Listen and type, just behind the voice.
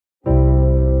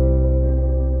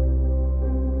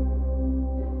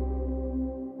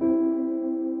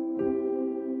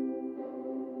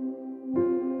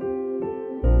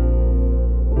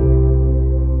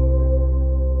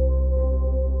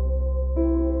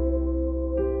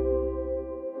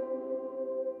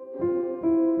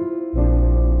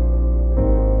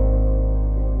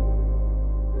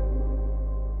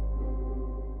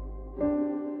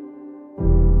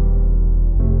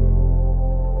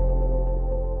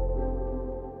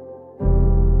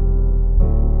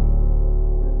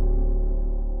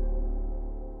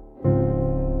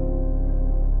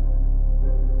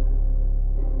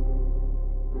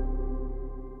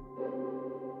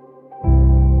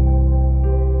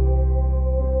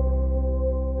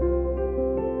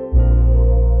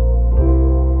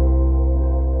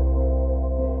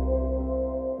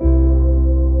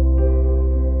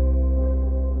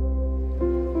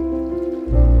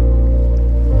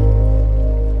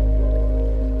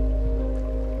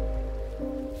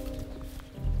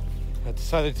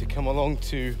decided to come along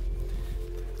to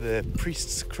the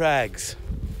Priest's Crags,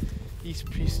 East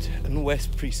Priest and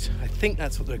West Priest. I think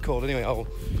that's what they're called. Anyway, I'll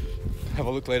have a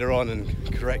look later on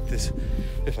and correct this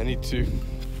if I need to.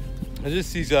 There's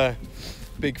just these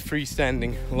big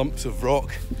freestanding lumps of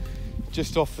rock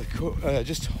just off the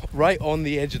just right on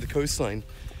the edge of the coastline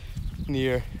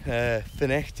near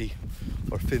Findochty,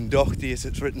 or Findochty as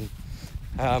it's written,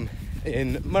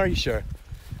 in Morayshire,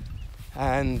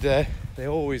 and they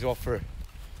always offer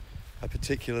a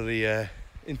particularly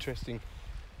interesting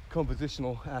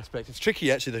compositional aspect. It's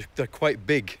tricky actually, they're quite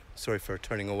big. Sorry for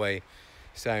turning away.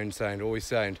 Sound, always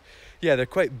sound. Yeah, they're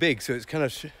quite big, so it's kind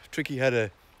of tricky how to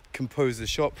compose the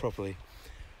shot properly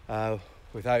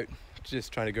without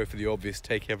just trying to go for the obvious,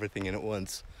 take everything in at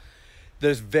once.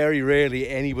 There's very rarely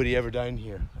anybody ever down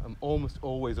here. I'm almost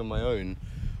always on my own,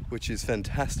 which is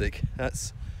fantastic.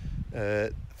 That's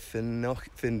Findochty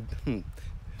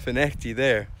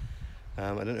there.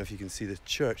 I don't know if you can see the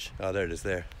church. Oh, there it is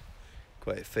there.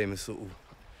 Quite a famous little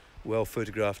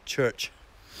well-photographed church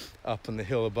up on the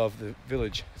hill above the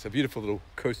village. It's a beautiful little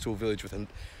coastal village with an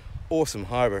awesome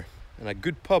harbour and a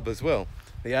good pub as well.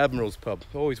 The Admiral's Pub,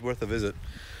 always worth a visit.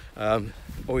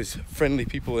 Always friendly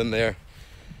people in there,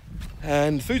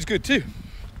 and food's good too.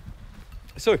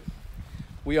 So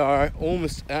we are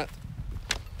almost at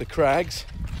the crags.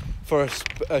 For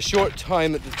a short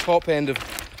time at the top end of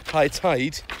high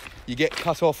tide, you get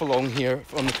cut off along here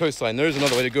on the coastline. There is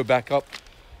another way to go back up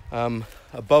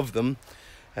above them.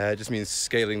 It just means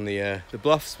scaling the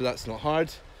bluffs, but that's not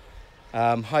hard.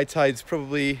 High tide's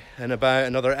probably in about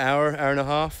another hour and a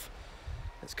half.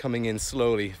 It's coming in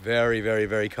slowly, very, very,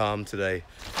 very calm today.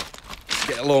 Let's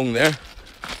get along there.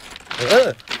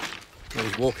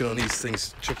 Always walking on these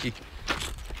things, tricky.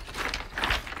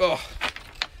 Oh,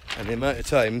 and the amount of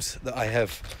times that I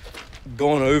have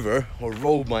gone over or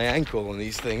rolled my ankle on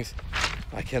these things,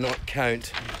 I cannot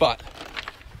count, but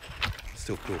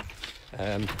still cool.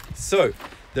 So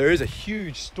there is a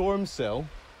huge storm cell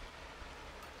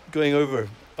going over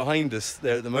behind us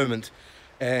there at the moment,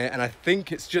 and I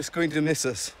think it's just going to miss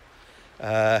us.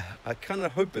 I kind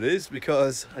of hope it is,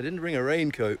 because I didn't bring a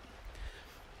raincoat,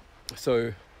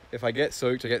 so if I get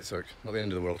soaked, I get soaked. Not the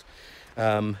end of the world.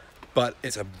 But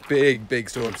it's a big, big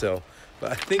storm cell,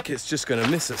 but I think it's just going to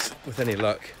miss us with any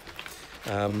luck.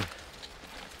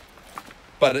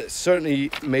 But it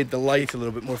certainly made the light a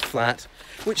little bit more flat,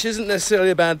 which isn't necessarily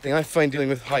a bad thing. I find dealing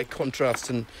with high contrast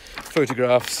and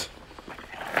photographs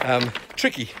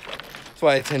tricky. That's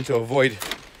why I tend to avoid,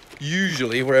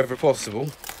 usually wherever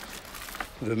possible,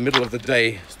 the middle of the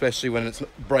day, especially when it's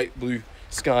bright blue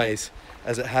skies,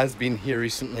 as it has been here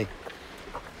recently.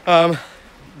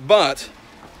 But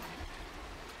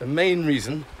the main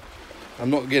reason I'm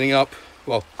not getting up,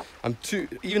 well,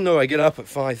 even though I get up at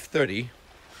 5:30,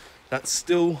 that's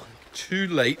still too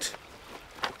late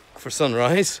for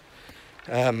sunrise.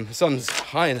 The sun's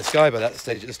high in the sky by that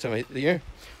stage at this time of the year.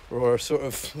 We're sort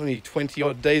of only 20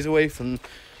 odd days away from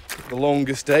the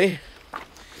longest day.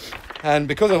 And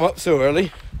because I'm up so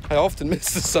early, I often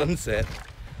miss the sunset.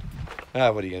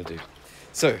 What are you going to do?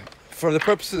 So, for the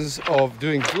purposes of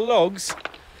doing vlogs,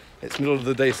 it's middle of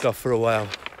the day stuff for a while.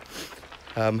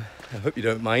 I hope you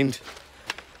don't mind.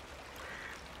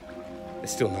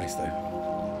 It's still nice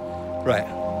though. Right,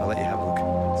 I'll let you have a look,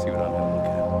 see what I'm having a look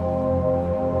at.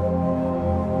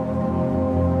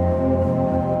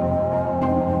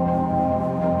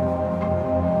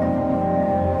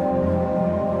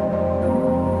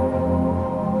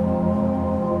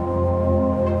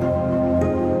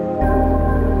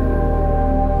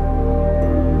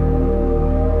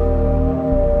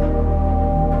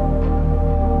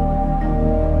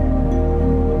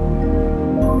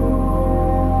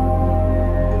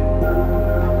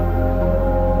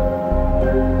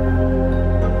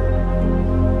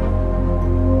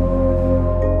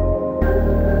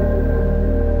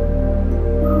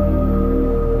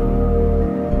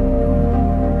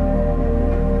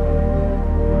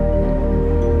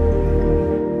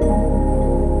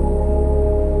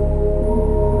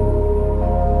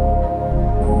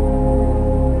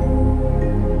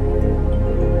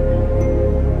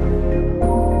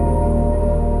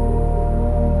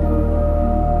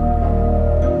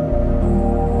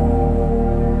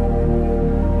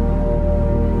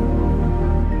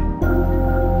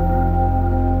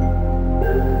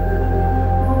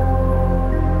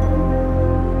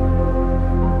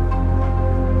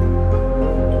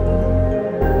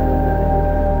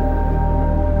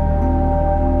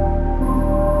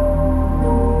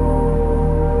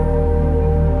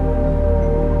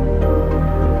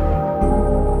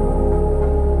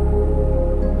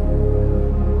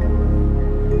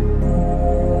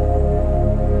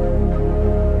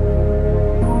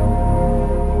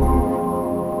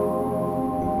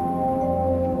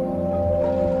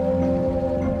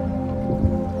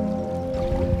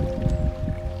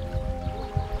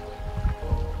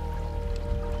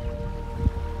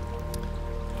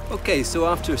 Okay, so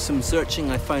after some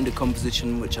searching I found a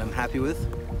composition which I'm happy with.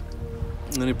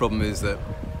 The only problem is that,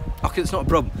 okay, it's not a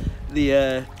problem.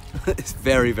 It's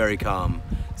very, very calm,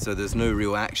 so there's no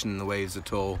real action in the waves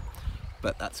at all,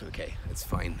 but that's okay, it's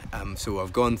fine. So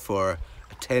I've gone for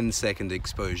a 10-second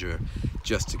exposure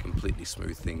just to completely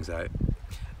smooth things out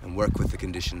and work with the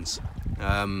conditions.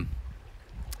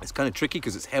 It's kind of tricky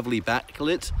because it's heavily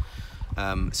backlit,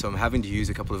 so I'm having to use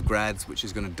a couple of grads, which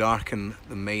is going to darken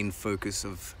the main focus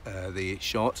of the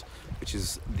shot, which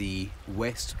is the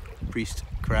West Priest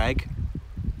Crag.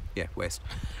 Yeah, west.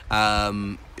 It's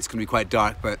going to be quite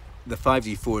dark, but the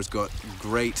 5D4's got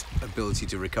great ability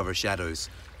to recover shadows.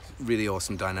 Really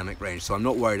awesome dynamic range, so I'm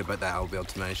not worried about that. I'll be able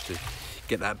to manage to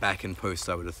get that back in post,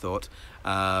 I would have thought.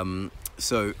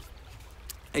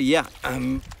 Yeah,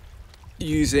 I'm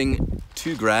using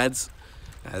 2 grads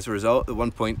as a result, the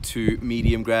 1.2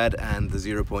 medium grad and the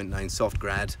 0.9 soft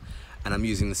grad, and I'm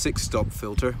using the 6-stop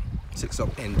filter, 6-stop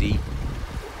ND.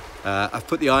 I've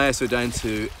put the ISO down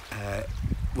to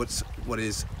what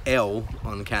is L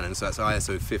on Canon, so that's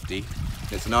ISO 50.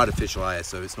 It's an artificial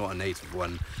ISO, it's not a native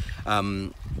one.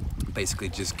 Basically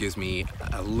just gives me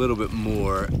a little bit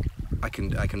more, I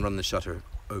can run the shutter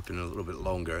open a little bit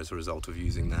longer as a result of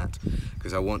using that,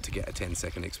 because I want to get a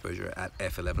 10-second exposure at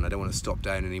f11. I don't want to stop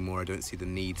down anymore, I don't see the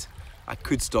need. I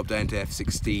could stop down to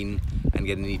f16 and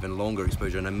get an even longer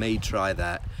exposure, and I may try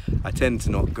that. I tend to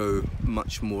not go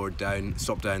much more down,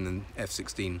 stop down than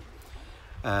f16,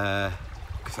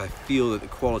 because I feel that the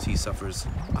quality suffers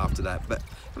after that. But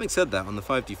having said that, on the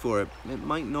 5D4 it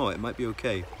might not, it might be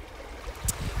okay.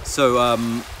 So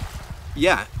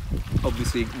yeah,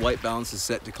 obviously white balance is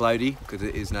set to cloudy because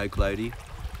it is now cloudy.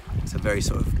 It's a very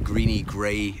sort of greeny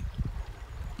grey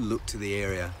look to the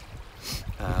area,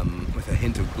 with a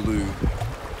hint of blue.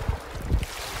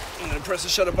 I'm going to press the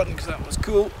shutter button because that was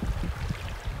cool.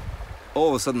 All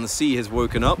of a sudden the sea has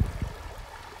woken up,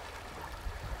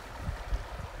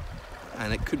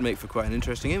 and it could make for quite an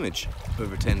interesting image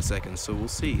over 10 seconds, so we'll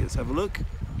see. Let's have a look.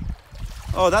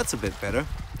 Oh, that's a bit better.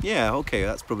 Yeah, okay,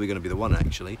 that's probably going to be the one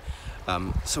actually.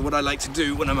 So what I like to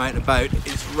do when I'm out and about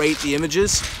is rate the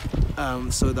images,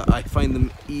 so that I find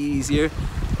them easier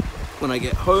when I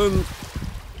get home,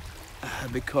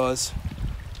 because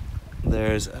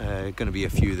there's going to be a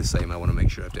few the same. I want to make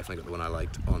sure I've definitely got the one I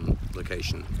liked on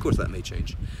location. Of course that may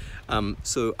change.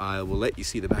 So I will let you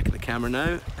see the back of the camera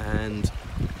now, and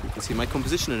you can see my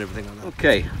composition and everything on that.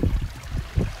 Okay,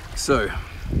 so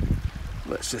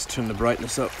let's just turn the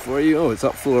brightness up for you. Oh, it's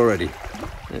up full already.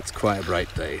 It's quite a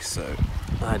bright day, so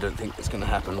I don't think it's going to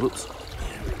happen. Whoops,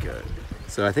 there we go.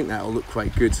 So I think that will look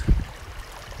quite good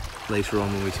later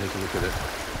on when we take a look at it.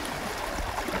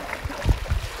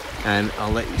 And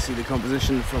I'll let you see the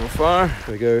composition from afar.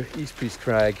 There we go, East Priest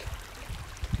Crag.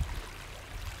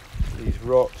 These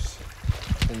rocks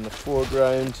in the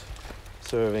foreground,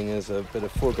 serving as a bit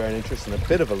of foreground interest and a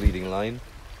bit of a leading line.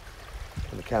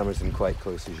 And the camera's in quite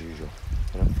close as usual.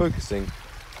 And I'm focusing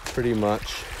pretty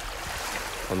much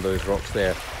on those rocks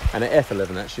there. And at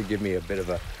f11 that should give me a bit of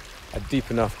a deep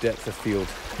enough depth of field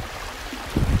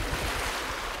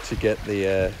to get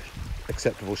the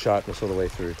acceptable sharpness all the way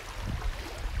through.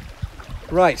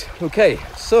 Right, okay,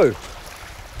 so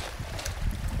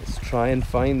let's try and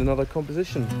find another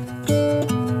composition.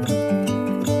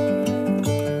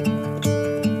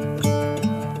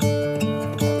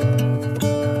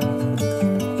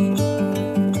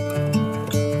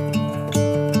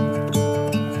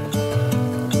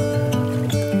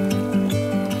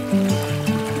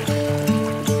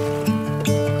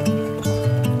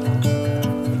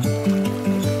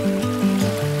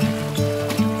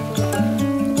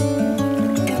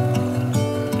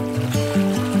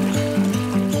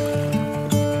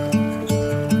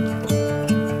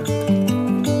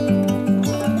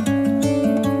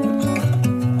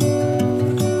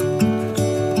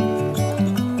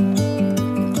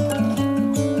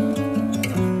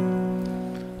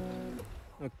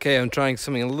 Okay, I'm trying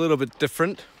something a little bit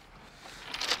different,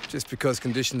 just because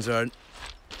conditions are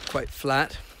quite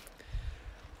flat.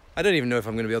 I don't even know if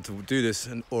I'm going to be able to do this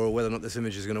or whether or not this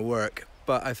image is going to work,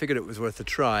 but I figured it was worth a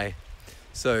try.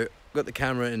 So I've got the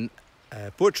camera in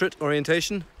portrait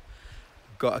orientation.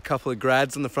 I've got a couple of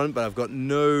grads on the front, but I've got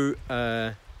no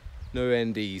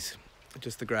NDs,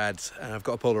 just the grads, and I've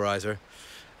got a polarizer.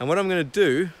 And what I'm going to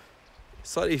do,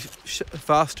 slightly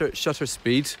faster shutter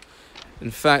speed. In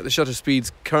fact, the shutter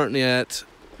speed's currently at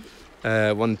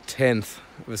 1/10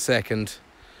 of a second,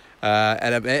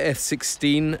 at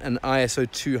f16 and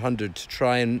ISO 200 to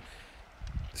try and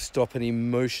stop any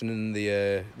motion in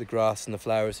the grass and the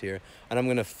flowers here. And I'm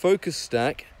going to focus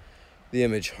stack the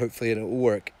image, hopefully it'll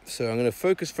work. So I'm going to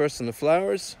focus first on the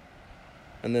flowers,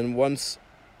 and then once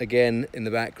again in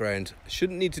the background.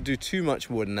 Shouldn't need to do too much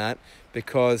more than that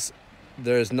because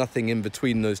there's nothing in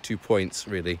between those 2 points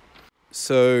really.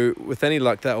 So with any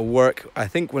luck that'll work. I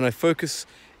think when I focus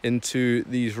into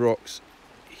these rocks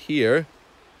here,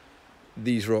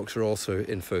 these rocks are also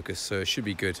in focus, so it should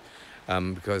be good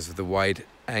because of the wide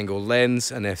angle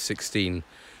lens and f/16.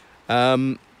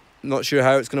 Not sure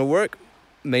how it's going to work,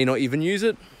 may not even use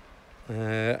it.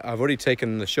 I've already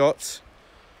taken the shots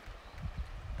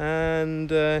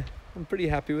and I'm pretty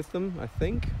happy with them. I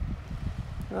think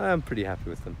I'm pretty happy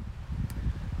with them.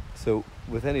 So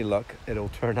with any luck it'll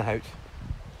turn out.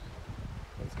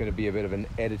 It's going to be a bit of an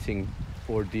editing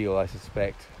ordeal, I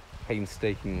suspect,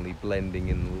 painstakingly blending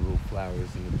in the little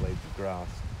flowers and the blades of grass.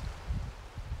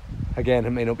 Again, it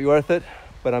may not be worth it,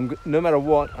 but no matter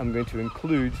what, I'm going to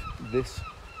include this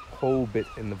whole bit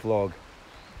in the vlog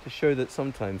to show that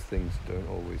sometimes things don't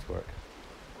always work.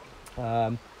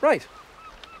 Right.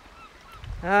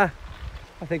 I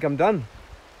think I'm done.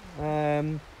 Yeah,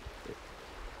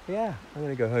 I'm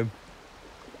gonna go home.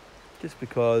 Just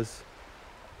because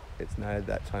it's now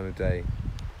that time of day.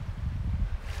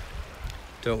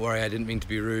 Don't worry, I didn't mean to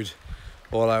be rude.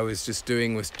 All I was just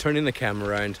doing was turning the camera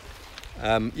around.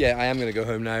 Yeah, I am gonna go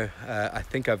home now. I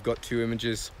think I've got 2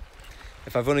 images.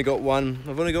 If I've only got one,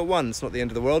 I've only got one. It's not the end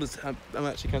of the world. I'm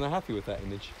actually kind of happy with that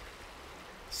image.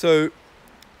 So,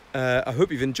 I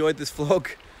hope you've enjoyed this vlog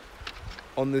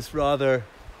on this rather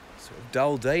sort of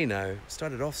dull day now. It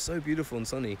started off so beautiful and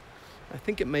sunny. I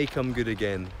think it may come good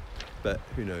again, but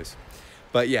who knows.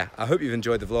 But yeah, I hope you've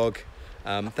enjoyed the vlog.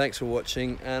 Thanks for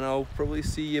watching, and I'll probably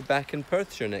see you back in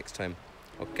Perthshire next time.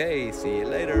 Okay, see you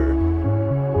later.